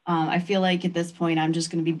 I feel like at this point, I'm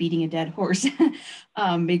just going to be beating a dead horse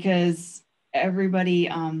because everybody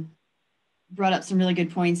brought up some really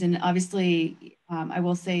good points. And obviously, I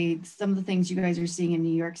will say some of the things you guys are seeing in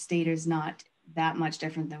New York State is not that much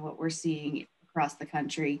different than what we're seeing across the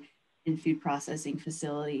country in food processing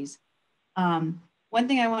facilities. One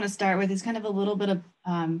thing I want to start with is kind of a little bit of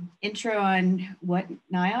intro on what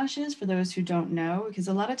NIOSH is for those who don't know, because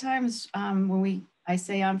a lot of times when I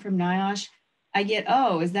say I'm from NIOSH, I get,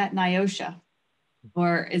 oh, is that NIOSHA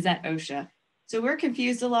or is that OSHA? So we're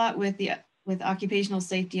confused a lot with Occupational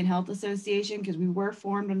Safety and Health Association because we were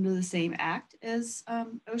formed under the same act as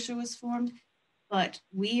OSHA was formed, but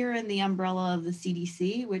we are in the umbrella of the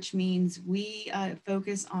CDC, which means we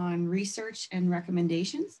focus on research and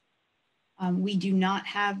recommendations. We do not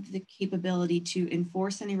have the capability to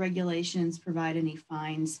enforce any regulations, provide any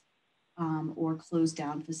fines, or close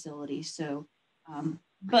down facilities. So,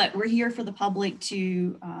 but we're here for the public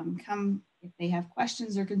to come if they have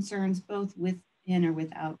questions or concerns, both within or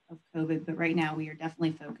without of COVID. But right now we are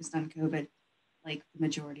definitely focused on COVID, like the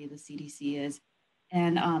majority of the CDC is.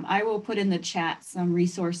 And I will put in the chat some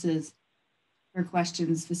resources for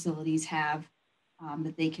questions facilities have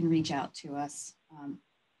that they can reach out to us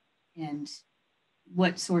and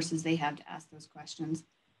what sources they have to ask those questions.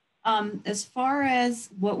 As far as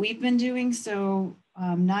what we've been doing, so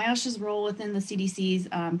NIOSH's role within the CDC's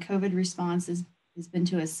COVID response has been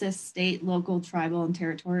to assist state, local, tribal, and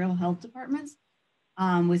territorial health departments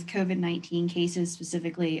with COVID-19 cases,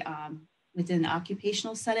 specifically within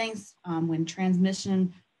occupational settings when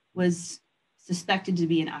transmission was suspected to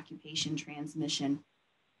be an occupation transmission.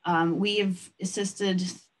 We have assisted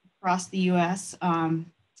across the U.S.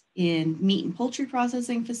 In meat and poultry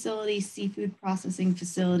processing facilities, seafood processing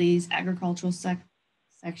facilities, agricultural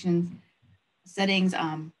settings,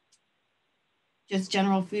 just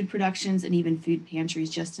general food productions, and even food pantries,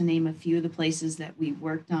 just to name a few of the places that we've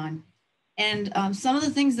worked on. And some of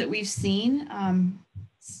the things that we've seen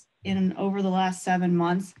over the last 7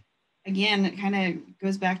 months, again, it kind of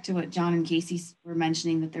goes back to what John and Casey were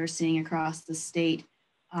mentioning that they're seeing across the state.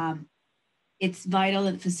 It's vital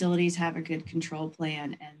that facilities have a good control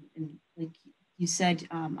plan. And like you said,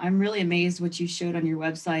 I'm really amazed what you showed on your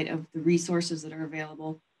website of the resources that are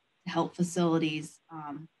available to help facilities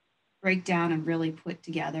break down and really put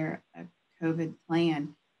together a COVID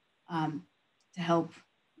plan to help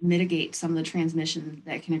mitigate some of the transmission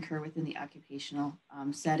that can occur within the occupational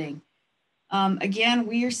setting. Again,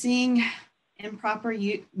 we are seeing improper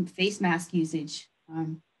face mask usage.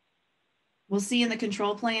 We'll see in the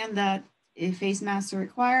control plan that face masks are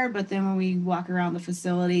required, but then when we walk around the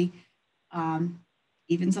facility,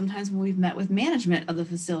 even sometimes when we've met with management of the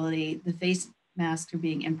facility, the face masks are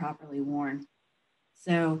being improperly worn.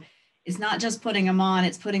 So it's not just putting them on,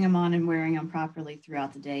 it's putting them on and wearing them properly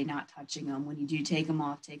throughout the day, not touching them. When you do take them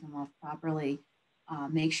off properly.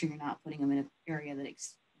 Make sure you're not putting them in an area that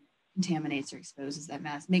contaminates or exposes that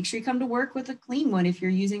mask. Make sure you come to work with a clean one if you're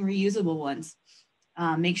using reusable ones.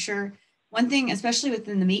 Make sure, one thing, especially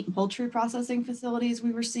within the meat and poultry processing facilities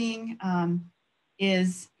we were seeing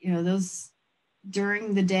is, those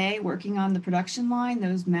during the day working on the production line,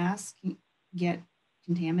 those masks get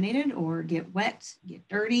contaminated or get wet, get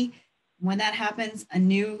dirty. When that happens, a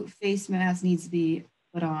new face mask needs to be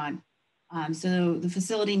put on. So the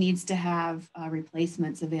facility needs to have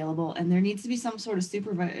replacements available, and there needs to be some sort of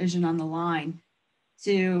supervision on the line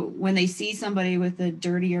to, when they see somebody with a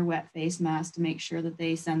dirty or wet face mask, to make sure that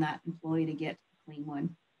they send that employee to get a clean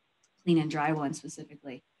one, clean and dry one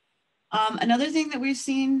specifically. Another thing that we've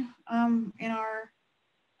seen in our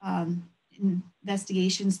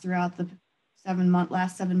investigations throughout the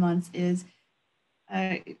last 7 months is,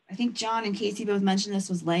 I think John and Casey both mentioned this,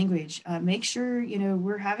 was language. Make sure,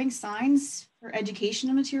 we're having signs for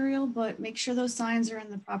educational material, but make sure those signs are in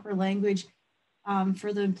the proper language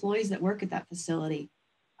for the employees that work at that facility.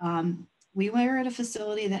 We were at a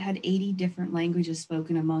facility that had 80 different languages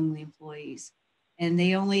spoken among the employees, and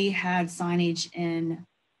they only had signage in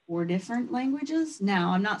 4 different languages.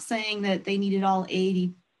 Now, I'm not saying that they needed all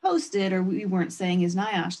 80 posted, or we weren't saying as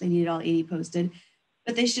NIOSH they needed all 80 posted,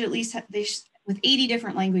 but they should at least have, with 80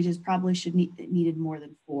 different languages, probably needed more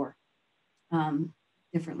than 4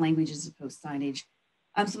 different languages to post signage.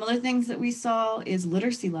 Some other things that we saw is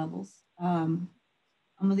literacy levels. Some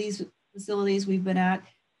of these facilities we've been at,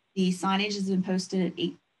 the signage has been posted at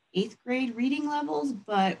 8th grade reading levels,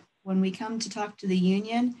 but when we come to talk to the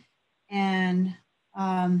union and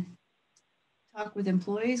talk with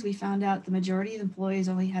employees, we found out the majority of employees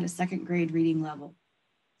only had a 2nd grade reading level.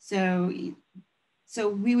 So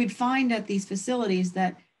we would find at these facilities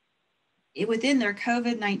that within their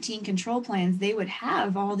COVID-19 control plans, they would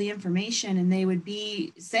have all the information and they would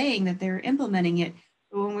be saying that they're implementing it.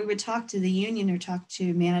 But when we would talk to the union or talk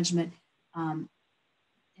to management,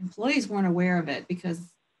 employees weren't aware of it because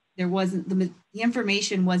there wasn't, the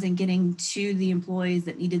information wasn't getting to the employees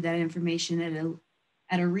that needed that information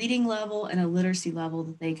at a reading level and a literacy level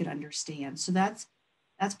that they could understand. So that's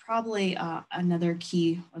probably another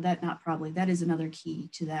key, or that is another key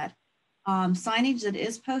to that. Signage that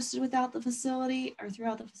is posted without the facility or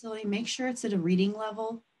throughout the facility, make sure it's at a reading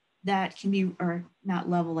level that can be, or not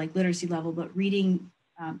level like literacy level, but reading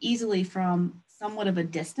easily from somewhat of a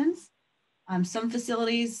distance. Some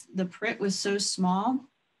facilities, the print was so small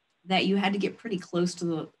that you had to get pretty close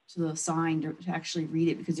to the sign to actually read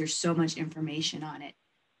it because there's so much information on it.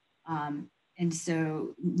 And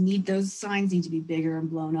so those signs need to be bigger and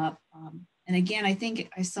blown up. And again, I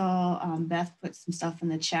think I saw Beth put some stuff in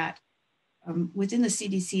the chat. Within the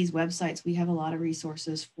CDC's websites, we have a lot of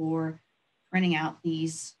resources for printing out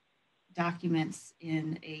these documents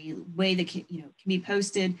in a way that can be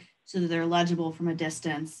posted so that they're legible from a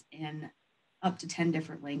distance in up to 10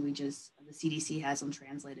 different languages the CDC has them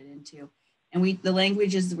translated into. And the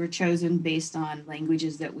languages were chosen based on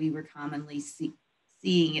languages that we were commonly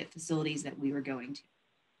seeing at facilities that we were going to.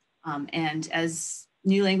 And as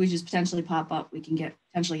new languages potentially pop up, we can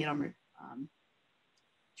potentially get them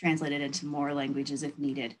translated into more languages if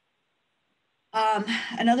needed.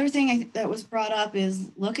 Another thing that was brought up is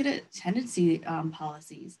look at attendance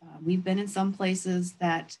policies. We've been in some places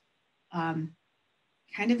that kind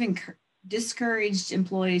of discouraged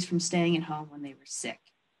employees from staying at home when they were sick.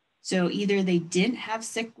 So either they didn't have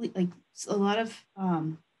sick leave, like a lot of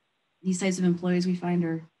these types of employees we find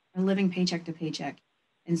are living paycheck to paycheck.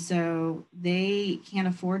 And so they can't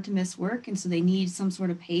afford to miss work. And so they need some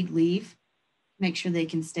sort of paid leave to make sure they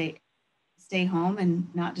can stay home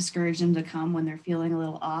and not discourage them to come when they're feeling a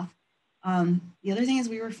little off. The other thing is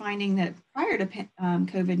we were finding that prior to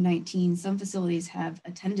COVID-19, some facilities have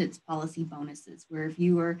attendance policy bonuses where if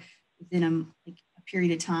you were within a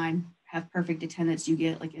period of time, have perfect attendance, you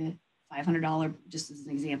get like a $500, just as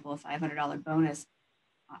an example, a $500 bonus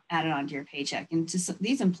added onto your paycheck. And to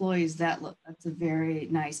these employees, that's a very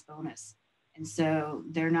nice bonus. And so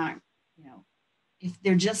they're not, if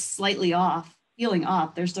they're just slightly off, feeling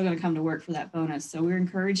off, they're still going to come to work for that bonus. So we're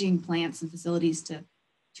encouraging plants and facilities to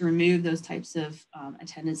remove those types of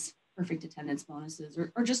attendance perfect attendance bonuses,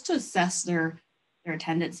 or just to assess their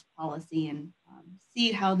attendance policy and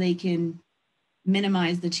see how they can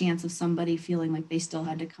minimize the chance of somebody feeling like they still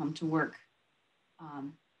had to come to work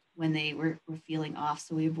when they were feeling off.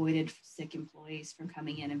 So we avoided sick employees from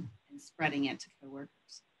coming in and spreading it to coworkers.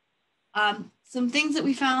 Some things that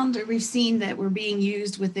we found or we've seen that were being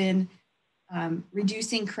used within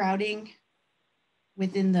reducing crowding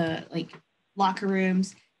within the locker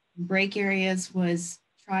rooms, break areas, was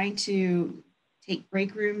trying to take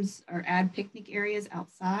break rooms or add picnic areas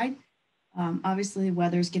outside. Obviously, the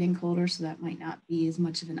weather's getting colder, so that might not be as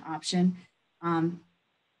much of an option.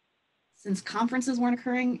 Since conferences weren't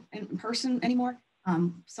occurring in person anymore,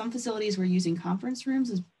 some facilities were using conference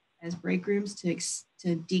rooms as break rooms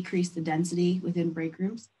to decrease the density within break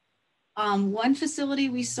rooms. One facility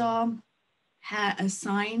we saw had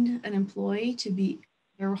assigned an employee to be,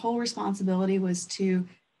 their whole responsibility was to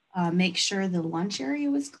make sure the lunch area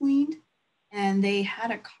was cleaned. And they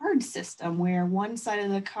had a card system where one side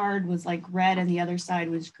of the card was like red and the other side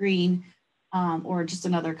was green, or just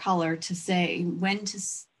another color, to say when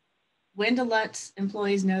to let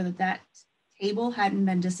employees know that table hadn't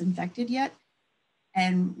been disinfected yet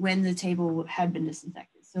and when the table had been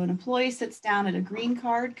disinfected. So an employee sits down at a green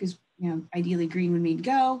card, because ideally green would mean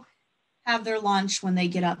go, have their lunch. When they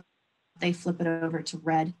get up, they flip it over to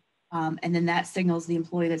red. And then that signals the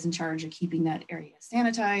employee that's in charge of keeping that area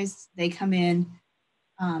sanitized. They come in,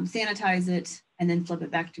 sanitize it, and then flip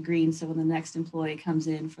it back to green. So when the next employee comes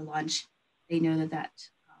in for lunch, they know that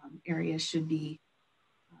area should be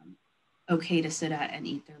okay to sit at and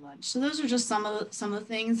eat their lunch. So those are just some of the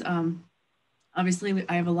things. Obviously,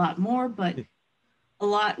 I have a lot more, but a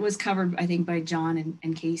lot was covered, I think, by John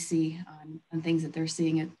and Casey on things that they're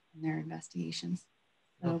seeing in their investigations.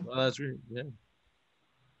 So, well, that's great. Yeah.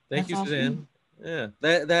 Thank you, Suzanne. Yeah,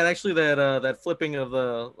 that flipping of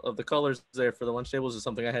the colors there for the lunch tables is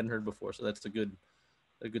something I hadn't heard before. So that's a good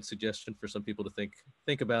suggestion for some people to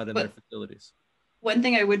think about in their facilities. One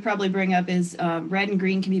thing I would probably bring up is red and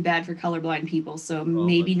green can be bad for colorblind people. So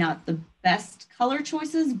maybe not the best color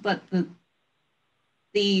choices, but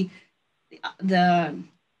the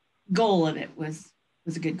goal of it was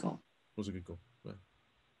a good goal. Was a good goal. Yeah.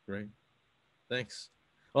 Great. Thanks.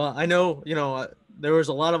 Well, I know, there was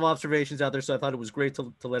a lot of observations out there, so I thought it was great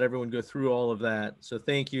to let everyone go through all of that. So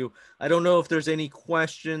thank you. I don't know if there's any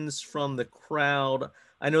questions from the crowd.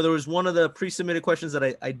 I know there was one of the pre-submitted questions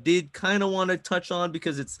that I did kind of want to touch on,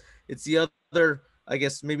 because it's the other, I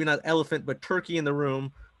guess, maybe not elephant, but turkey in the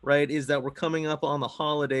room, right, is that we're coming up on the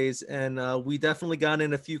holidays. And we definitely got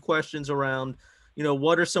in a few questions around,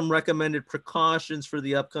 what are some recommended precautions for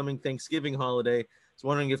the upcoming Thanksgiving holiday? I was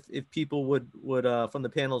wondering if people would from the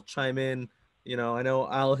panel chime in. I know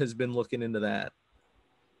Al has been looking into that.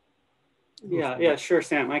 Yeah, sure,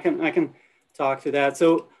 Sam. I can talk to that.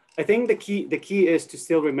 So I think the key is to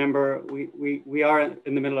still remember we are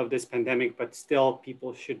in the middle of this pandemic, but still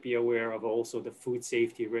people should be aware of also the food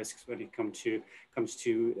safety risks when it comes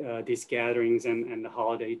to these gatherings and the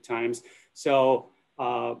holiday times. So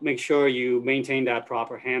make sure you maintain that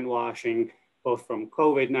proper hand washing, both from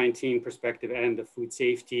COVID-19 perspective and the food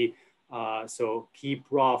safety. So keep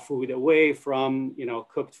raw food away from,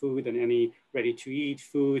 cooked food and any ready to eat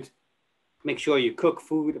food. Make sure you cook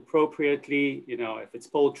food appropriately. If it's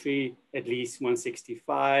poultry, at least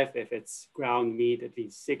 165. If it's ground meat, at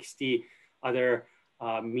least 60. Other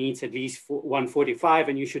meats, at least 145.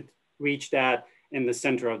 And you should reach that in the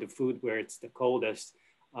center of the food where it's the coldest.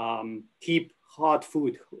 Keep hot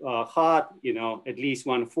food hot, at least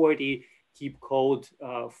 140. Keep cold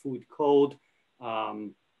food cold,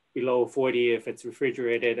 below 40 if it's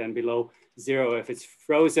refrigerated, and below 0 if it's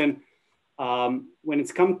frozen. When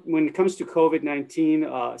it comes to COVID-19,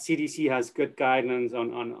 CDC has good guidelines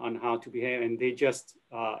on how to behave, and they just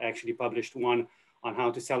actually published one on how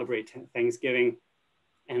to celebrate Thanksgiving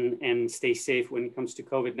and stay safe when it comes to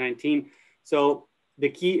COVID-19. So the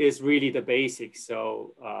key is really the basics.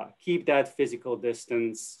 So keep that physical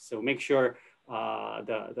distance. So make sure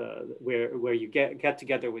where you get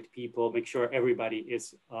together with people, make sure everybody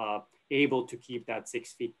is able to keep that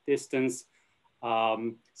 6 feet distance.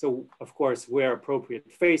 So of course, wear appropriate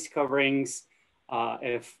face coverings.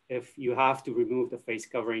 If you have to remove the face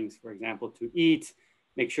coverings, for example, to eat,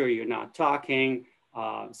 make sure you're not talking.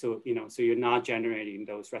 So you're not generating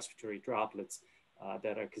those respiratory droplets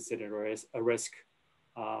that are considered a risk.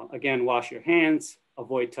 Again, wash your hands,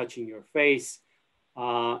 avoid touching your face.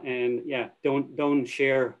 And yeah, don't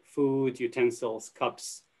share food, utensils,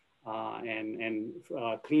 cups, and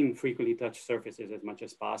clean frequently touched surfaces as much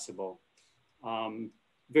as possible.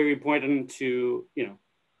 Very important to,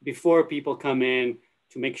 before people come in,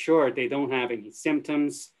 to make sure they don't have any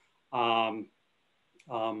symptoms.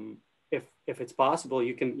 If it's possible,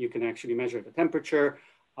 you can actually measure the temperature.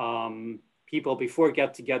 People before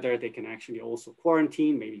get together, they can actually also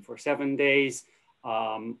quarantine, maybe for 7 days,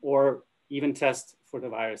 or even test for the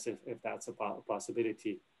virus if that's a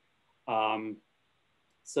possibility.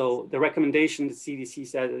 So the recommendation the CDC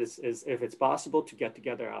said is if it's possible to get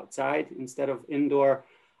together outside instead of indoor.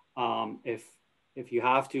 If you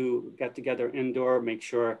have to get together indoor, make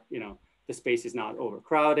sure the space is not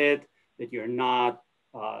overcrowded, that you're not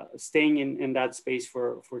staying in that space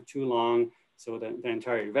for too long. So the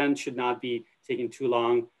entire event should not be taking too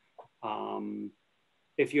long.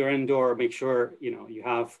 If you're indoor, make sure you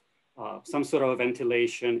have some sort of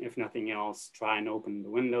ventilation. If nothing else, try and open the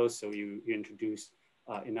windows so you introduce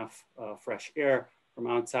enough fresh air from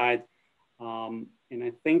outside. And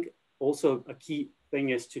I think also a key thing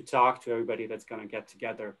is to talk to everybody that's going to get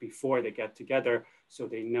together before they get together, so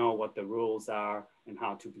they know what the rules are and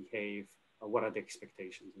how to behave, what are the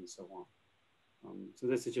expectations, and so on. So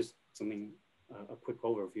this is just something, a quick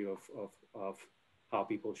overview of how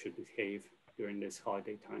people should behave during this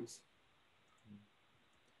holiday times.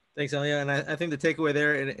 Thanks, Elia. And I think the takeaway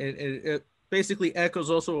there, and it basically echoes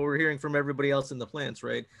also what we're hearing from everybody else in the plants,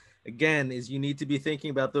 right? Again, is you need to be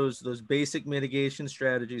thinking about those basic mitigation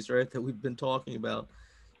strategies, right, that we've been talking about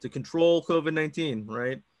to control COVID-19,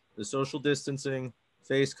 right? The social distancing,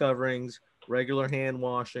 face coverings, regular hand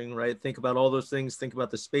washing, right? Think about all those things. Think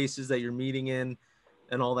about the spaces that you're meeting in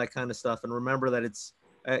and all that kind of stuff. And remember that it's,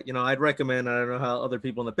 I'd recommend, I don't know how other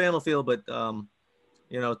people in the panel feel, but,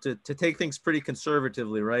 to take things pretty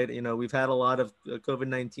conservatively, right? We've had a lot of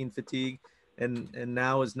COVID-19 fatigue, and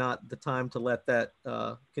now is not the time to let that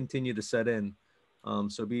continue to set in.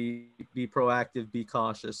 So be proactive, be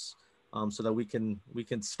cautious, so that we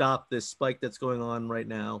can stop this spike that's going on right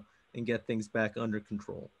now and get things back under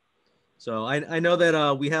control. So I know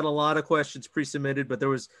that we had a lot of questions pre-submitted, but there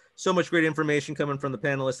was so much great information coming from the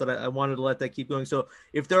panelists that I wanted to let that keep going. So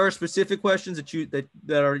if there are specific questions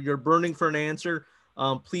that you're burning for an answer,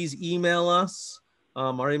 please email us.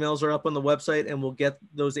 Our emails are up on the website, and we'll get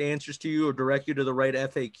those answers to you or direct you to the right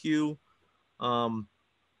FAQ.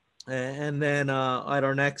 And then at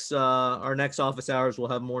our next office hours, we'll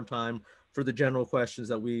have more time for the general questions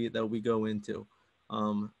that we go into.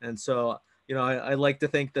 And so, I'd like to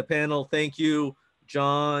thank the panel. Thank you,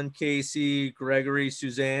 John, Casey, Gregory,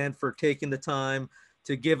 Suzanne, for taking the time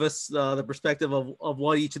to give us the perspective of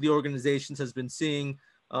what each of the organizations has been seeing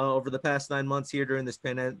over the past 9 months here during this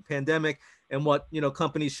pandemic, and what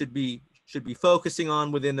companies should be focusing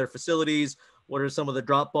on within their facilities. What are some of the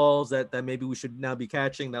drop balls that maybe we should now be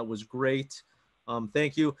catching? That was great.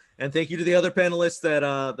 Thank you, and thank you to the other panelists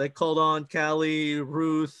that called on: Callie,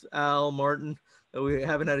 Ruth, Al, Martin. We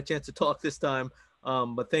haven't had a chance to talk this time,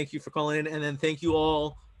 but thank you for calling in, and then thank you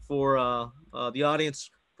all for the audience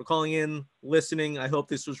for calling in, listening. I hope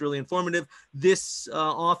this was really informative. This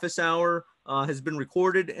office hour has been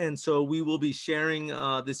recorded, and so we will be sharing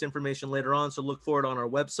this information later on, so look for it on our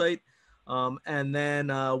website. And then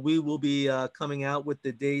we will be coming out with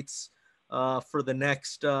the dates for the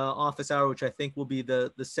next office hour, which I think will be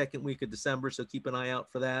the second week of December, so keep an eye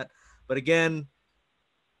out for that. But again,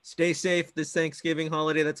 stay safe this Thanksgiving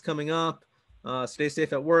holiday that's coming up. Stay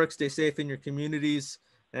safe at work, stay safe in your communities.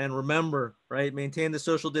 And remember, right, maintain the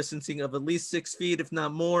social distancing of at least 6 feet, if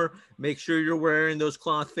not more. Make sure you're wearing those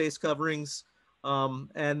cloth face coverings.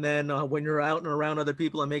 And then when you're out and around other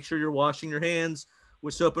people, and make sure you're washing your hands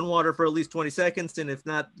with soap and water for at least 20 seconds. And if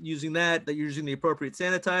not using that you're using the appropriate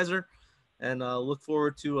sanitizer. And look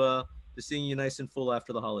forward to seeing you nice and full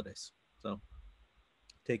after the holidays. So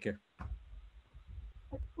take care.